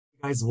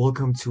Guys,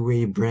 welcome to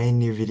a brand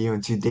new video.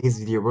 In today's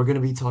video, we're going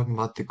to be talking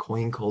about the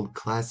coin called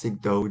Classic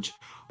Doge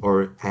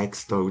or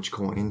xDoge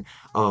coin,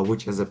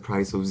 which has a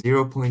price of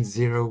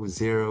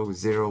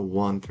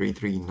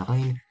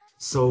 0.0001339.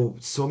 So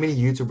many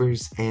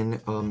YouTubers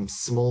and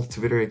small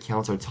Twitter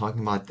accounts are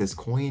talking about this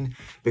coin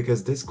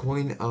because this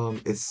coin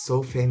is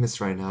so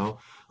famous right now.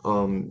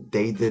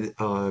 They did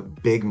a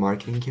big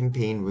marketing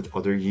campaign with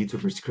other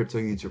YouTubers, crypto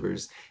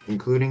YouTubers,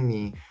 including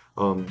me.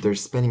 They're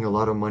spending a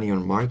lot of money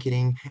on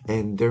marketing,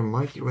 and their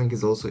market rank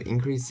is also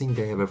increasing.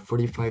 They have a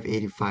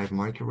 4585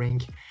 market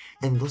rank.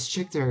 And let's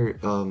check their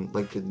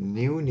like the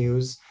new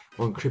news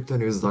on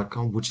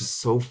cryptonews.com, which is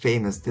so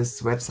famous.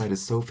 This website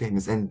is so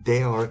famous, and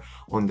they are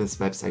on this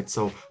website.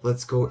 So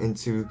let's go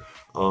into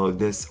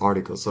this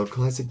article. So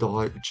Classic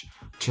Dodge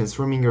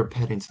transforming your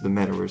pet into the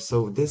metaverse.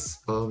 So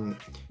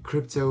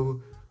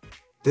crypto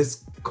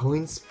this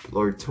coin's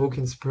or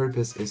token's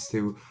purpose is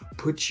to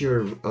put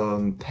your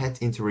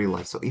pet into real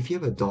life. So if you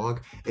have a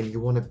dog and you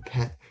want to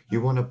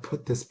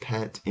put this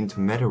pet into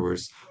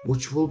metaverse,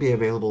 which will be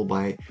available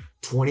by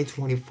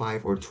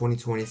 2025 or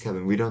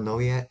 2027. We don't know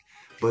yet,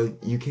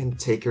 but you can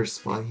take your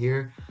spot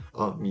here.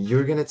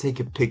 You're gonna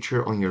take a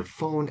picture on your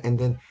phone, and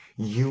then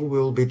you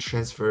will be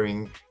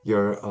transferring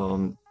your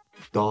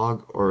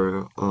dog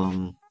or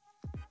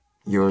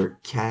your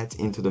cat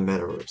into the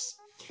metaverse.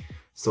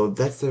 So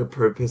that's their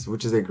purpose,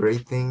 which is a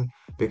great thing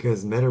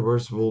because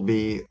metaverse will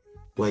be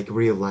like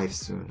real life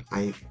soon.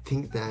 I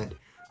think that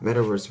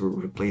metaverse will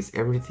replace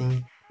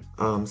everything.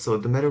 So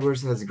the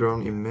metaverse has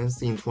grown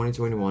immensely in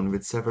 2021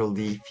 with several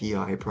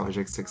DeFi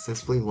projects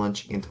successfully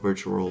launching into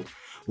virtual world.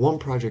 One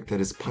project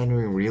that is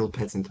pioneering real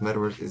pets into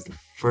metaverse is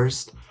for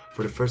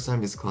the first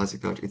time is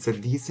Classic Dodge. It's a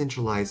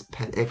decentralized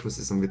pet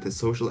ecosystem with a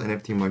social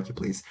NFT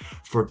marketplace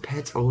for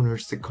pet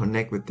owners to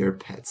connect with their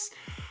pets.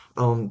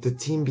 The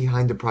team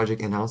behind the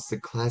project announced the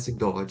Classic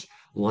Dodge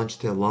launch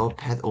to allow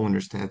pet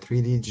owners to have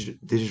 3D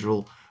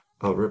digital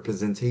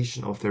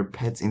representation of their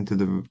pets into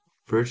the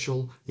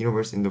virtual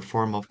universe in the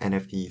form of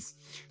NFTs.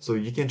 So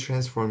you can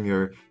transform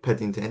your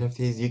pet into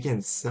NFTs. You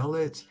can sell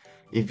it.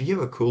 If you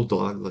have a cool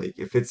dog, like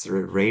if it's a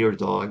rare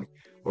dog,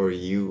 or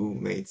you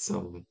made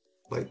some,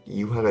 like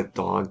you have a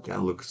dog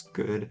that looks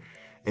good,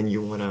 and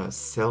you wanna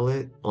sell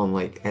it on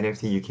like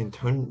NFT, you can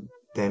turn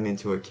them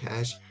into a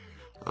cash.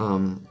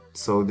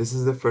 So this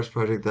is the first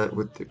project that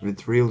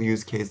with real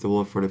use case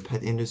developed for the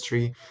pet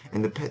industry,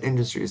 and the pet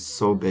industry is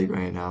so big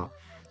right now.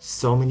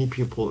 So many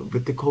people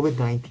with the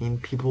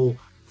COVID-19, people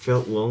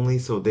felt lonely,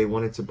 so they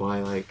wanted to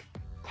buy like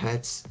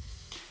pets,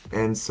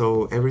 and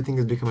so everything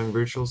is becoming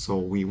virtual. So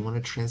we want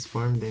to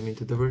transform them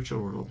into the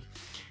virtual world.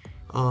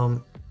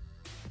 Um,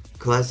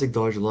 Classic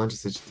Doge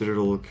launches its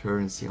digital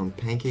currency on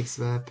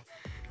PancakeSwap.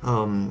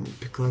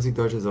 Classic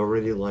Doge has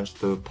already launched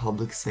the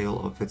public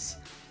sale of its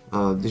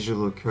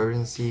digital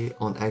currency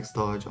on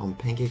xDoge on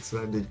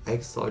PancakeSwap. The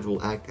xDoge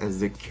will act as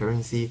the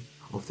currency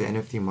of the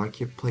NFT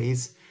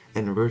marketplace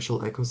and virtual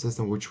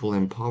ecosystem, which will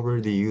empower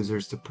the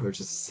users to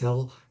purchase,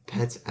 sell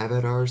pet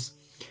avatars,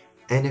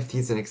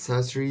 NFTs, and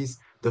accessories.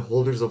 The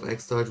holders of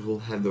xDoge will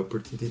have the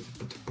opportunity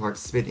to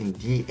participate in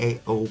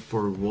DAO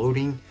for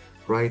voting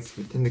rights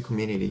within the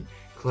community.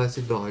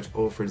 Classic Doge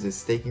offers a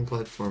staking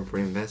platform for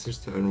investors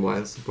to earn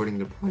while supporting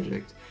the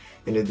project.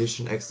 In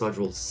addition, xDoge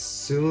will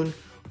soon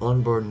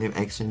onboard new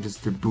exchanges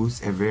to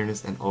boost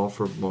awareness and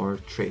offer more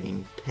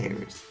trading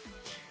pairs.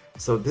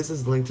 So this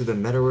is linked to the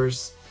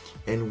metaverse,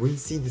 and we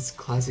see this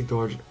Classic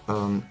Doge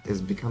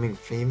is becoming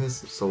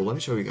famous. So let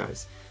me show you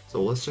guys.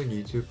 So let's check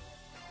YouTube.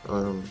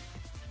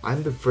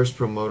 I'm the first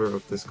promoter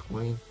of this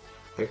coin,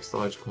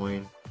 xDoge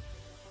coin.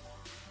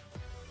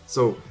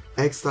 So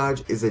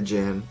xDoge is a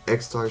gem,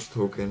 xDoge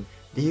token.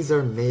 These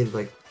are made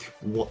like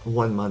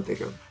 1 month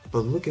ago,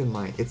 but look at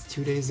mine. It's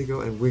 2 days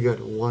ago, and we got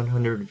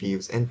 100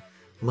 views. And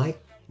my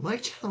my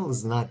channel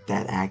is not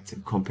that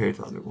active compared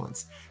to other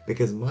ones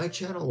because my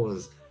channel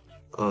was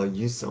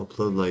used to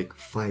upload like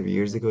 5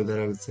 years ago, that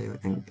I would say,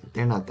 and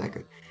they're not that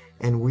good.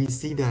 And we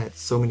see that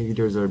so many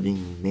videos are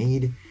being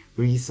made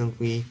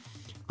recently.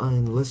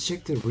 And let's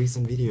check the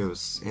recent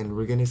videos, and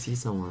we're gonna see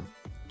someone.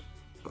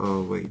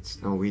 Oh wait,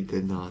 no, we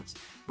did not.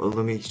 But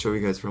let me show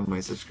you guys from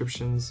my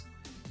subscriptions.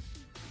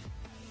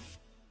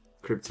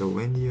 Crypto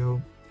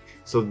Wendio.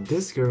 So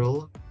this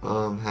girl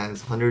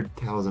has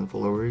 100,000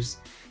 followers,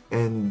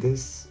 and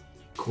this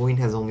coin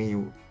has only,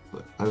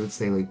 I would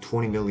say, like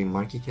 20 million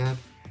market cap.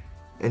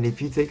 And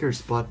if you take her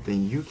spot,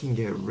 then you can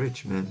get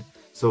rich, man.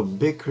 So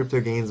big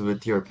crypto gains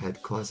with your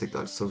pet, Classic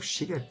Dodge. So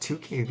she got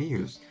 2K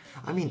views.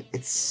 I mean,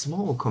 it's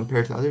small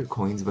compared to other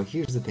coins, but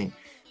here's the thing.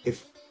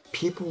 If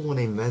people want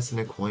to invest in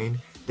a coin,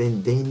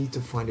 then they need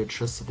to find a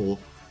trustable,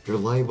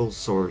 reliable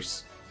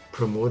source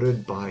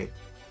promoted by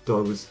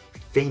those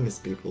famous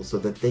people so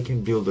that they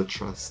can build a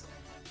trust.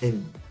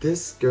 And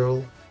this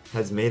girl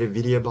has made a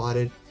video about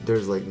it.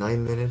 There's like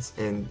 9 minutes,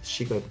 and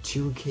she got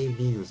 2K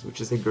views,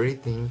 which is a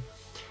great thing.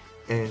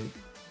 And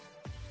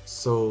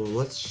so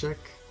let's check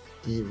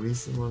the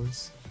recent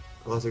ones.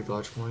 Classic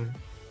Dogecoin.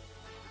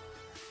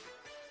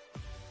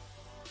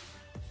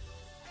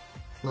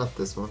 Not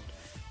this one.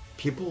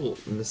 people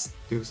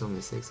do some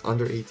mistakes.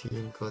 Under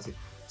 18 classic.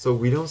 So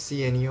we don't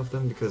see any of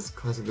them because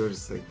classic Doge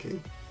is like a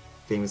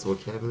famous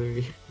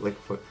vocabulary, like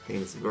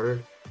famous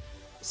word.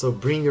 So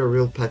bring your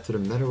real pet to the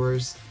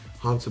metaverse.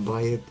 How to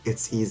buy it?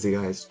 It's easy,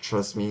 guys.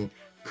 Trust me.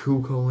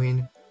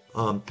 KuCoin,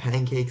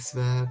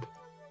 PancakeSwap,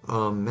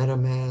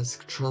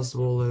 MetaMask, Trust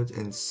Wallet,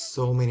 and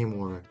so many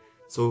more.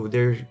 So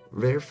they're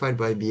verified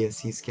by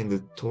BSC scan.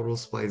 The total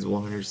supply is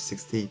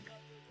 160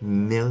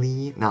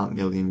 million, not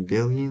million,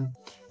 billion.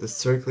 The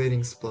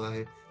circulating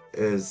supply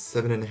is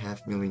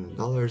 $7.5 million,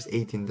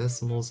 18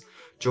 decimals.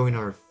 Join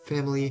our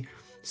family.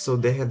 So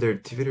they have their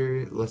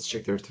Twitter. Let's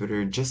check their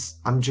Twitter.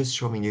 I'm just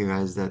showing you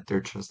guys that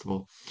they're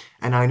trustable.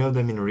 And I know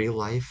them in real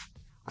life.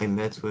 I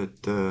met with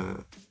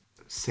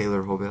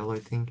Sailor Hobel, I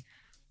think.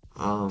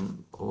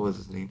 What was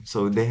his name?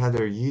 So they had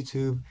their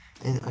YouTube,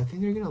 and I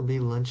think they're gonna be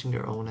launching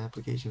their own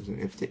applications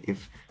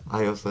if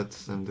iOS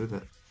lets them do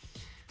that.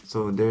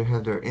 So they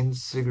have their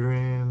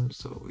Instagram.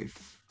 So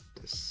if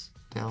this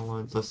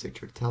downloads, let's check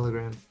their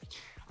Telegram.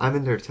 I'm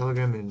in their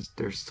Telegram, and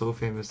they're so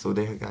famous. So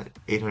they have got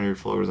 800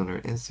 followers on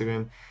their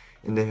Instagram,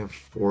 and they have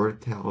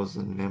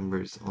 4,000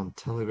 members on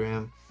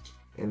Telegram.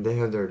 And they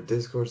have their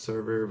Discord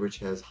server, which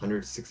has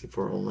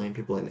 164 online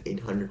people and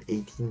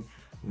 818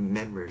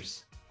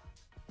 members.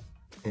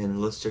 And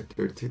let's check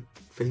their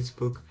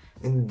Facebook,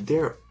 and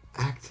they're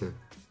active.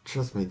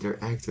 Trust me,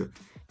 they're active.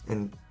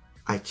 And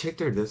I checked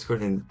their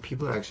Discord, and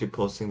people are actually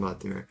posting about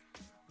their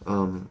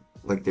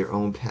like their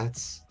own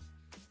pets.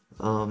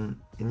 And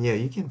yeah,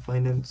 you can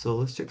find them. So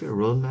let's check their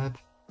roadmap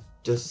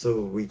just so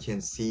we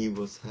can see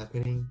what's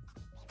happening.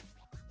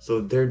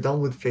 So they're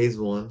done with phase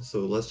 1, so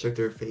let's check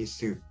their phase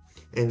 2.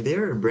 And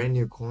they're a brand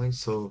new coin,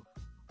 so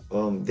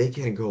they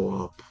can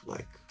go up,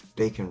 like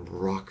they can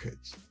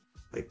rocket,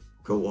 like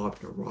go up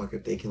in a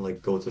rocket. They can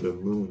like go to the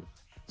moon.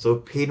 So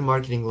paid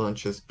marketing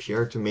launches,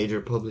 PR to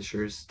major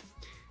publishers,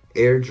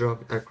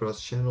 airdrop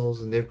across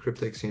channels, new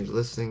crypto exchange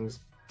listings,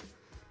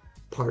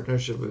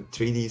 partnership with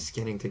 3D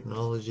scanning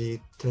technology,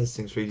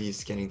 testing 3D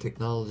scanning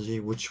technology,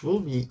 which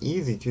will be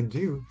easy to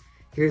do.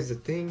 Here's the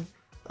thing,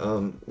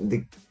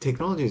 the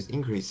technology is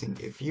increasing.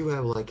 If you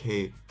have like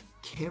a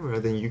camera,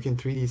 then you can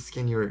 3D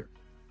scan your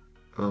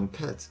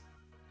pet.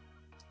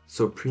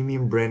 So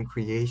premium brand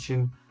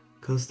creation,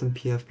 custom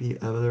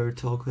PFP avatar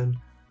token,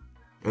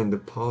 and the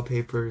paw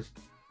papers.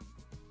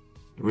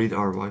 Read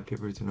our white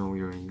paper to know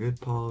you're in good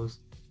paws.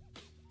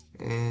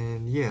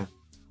 And yeah,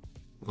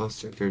 let's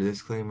check their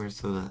disclaimer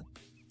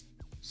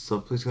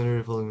so please consider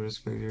the following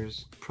risk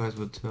factors. Price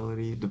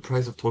volatility. The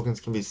price of tokens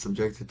can be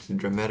subjected to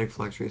dramatic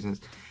fluctuations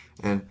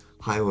and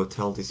high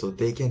volatility. So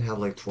they can have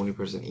like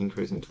 20%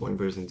 increase and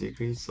 20%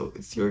 decrease. So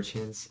it's your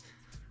chance.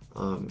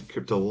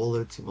 Crypto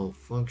wallets,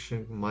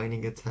 malfunction,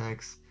 mining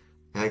attacks,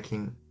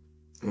 hacking,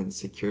 and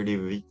security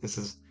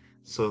weaknesses.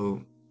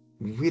 So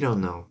we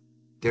don't know.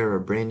 They're a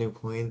brand new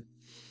coin.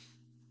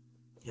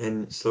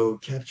 And so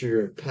capture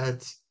your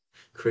pets,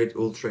 create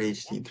Ultra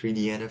HD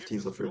 3D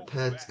NFTs of your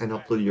pets, and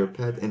upload your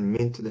pet and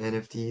mint the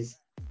NFTs.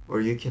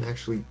 Or you can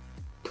actually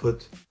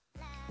put,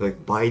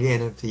 like, buy the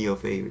NFT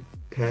of a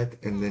pet,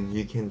 and then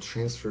you can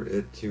transfer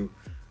it to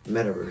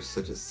metaverse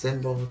such as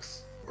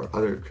Sandbox or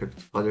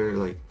other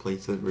like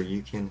places where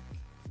you can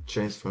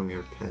transform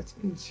your pet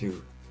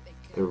into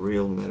a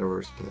real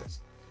metaverse pet,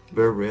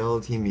 where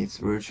reality meets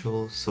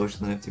virtual.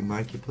 Social NFT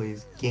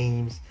marketplace,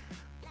 games,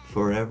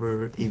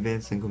 forever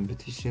events and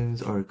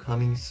competitions are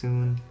coming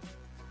soon.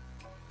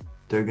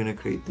 They're gonna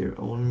create their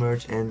own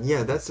merch. And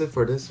yeah, that's it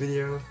for this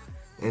video,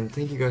 and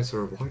thank you guys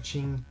for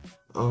watching.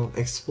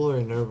 Explore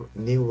a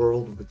new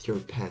world with your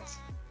pets.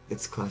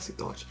 It's Classic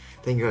Doge.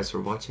 Thank you guys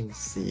for watching.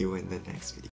 See you in the next video.